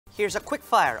Here's a quick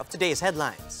fire of today's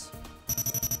headlines.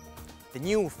 The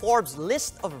new Forbes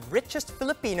list of richest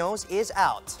Filipinos is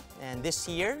out. And this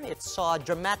year, it saw a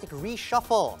dramatic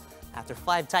reshuffle after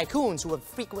 5 tycoons who have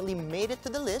frequently made it to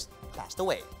the list passed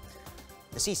away.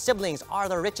 The C siblings are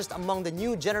the richest among the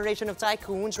new generation of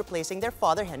tycoons, replacing their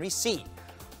father, Henry C.,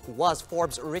 who was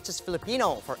Forbes' richest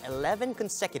Filipino for 11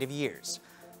 consecutive years.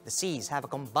 The C's have a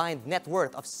combined net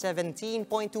worth of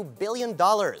 $17.2 billion,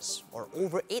 or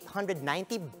over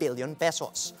 890 billion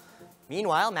pesos.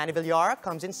 Meanwhile, Manny Villar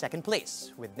comes in second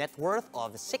place with net worth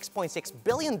of $6.6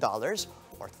 billion,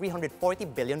 or 340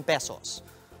 billion pesos.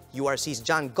 URC's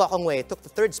John Gokongwei took the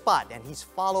third spot, and he's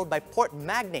followed by port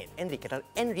magnate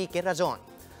Enrique Razon.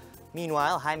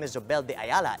 Meanwhile, Jaime Zobel de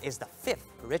Ayala is the 5th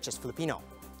richest Filipino.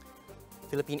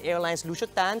 Philippine Airlines Lucio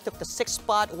Tan took the 6th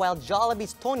spot, while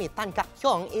Jollibee's Tony Tan Kak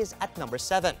Kyong is at number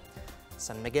 7.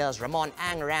 San Miguel's Ramon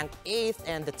Ang ranked 8th,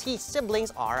 and the T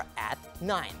siblings are at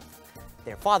 9th.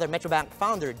 Their father, Metrobank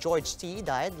founder George T.,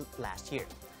 died last year.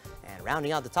 And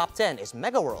rounding out the top 10 is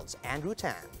Megaworld's Andrew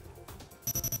Tan.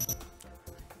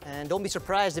 And don't be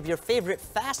surprised if your favorite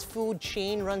fast food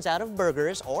chain runs out of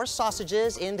burgers or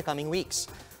sausages in the coming weeks.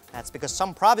 That's because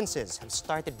some provinces have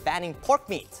started banning pork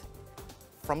meat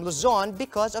from Luzon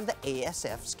because of the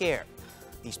ASF scare.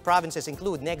 These provinces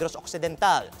include Negros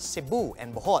Occidental, Cebu,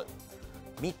 and Bohol.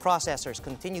 Meat processors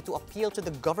continue to appeal to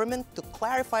the government to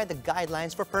clarify the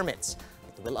guidelines for permits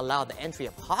that will allow the entry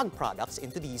of hog products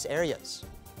into these areas.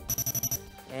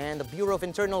 And the Bureau of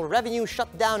Internal Revenue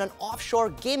shut down an offshore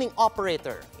gaming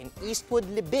operator in Eastwood,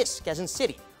 Libis, Quezon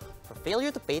City for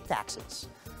failure to pay taxes.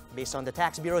 Based on the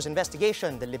Tax Bureau's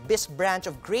investigation, the Libis branch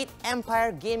of Great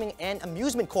Empire Gaming and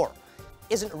Amusement Corp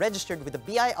isn't registered with the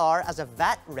BIR as a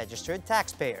VAT-registered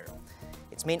taxpayer.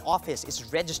 Its main office is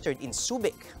registered in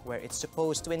Subic, where it's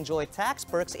supposed to enjoy tax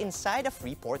perks inside a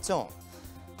free port zone.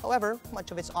 However,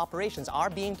 much of its operations are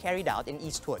being carried out in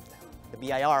Eastwood. The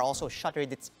BIR also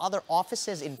shuttered its other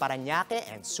offices in Parañaque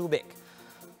and Subic.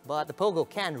 But the POGO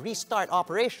can restart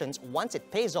operations once it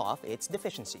pays off its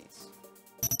deficiencies.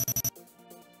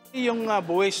 Yung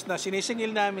buwis na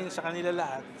sinisingil namin sa kanila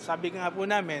lahat, sabi nga po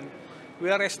namin, we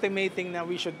are estimating na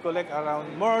we should collect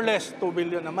around more or less 2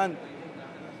 billion a month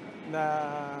na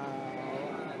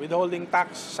withholding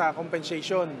tax sa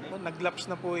compensation. Naglaps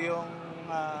na po yung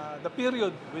the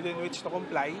period within which to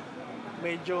comply.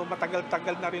 Medyo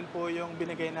matagal-tagal na rin po yung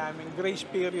binigay namin grace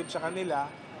period sa kanila.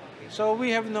 So we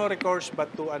have no recourse but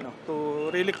to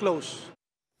really close.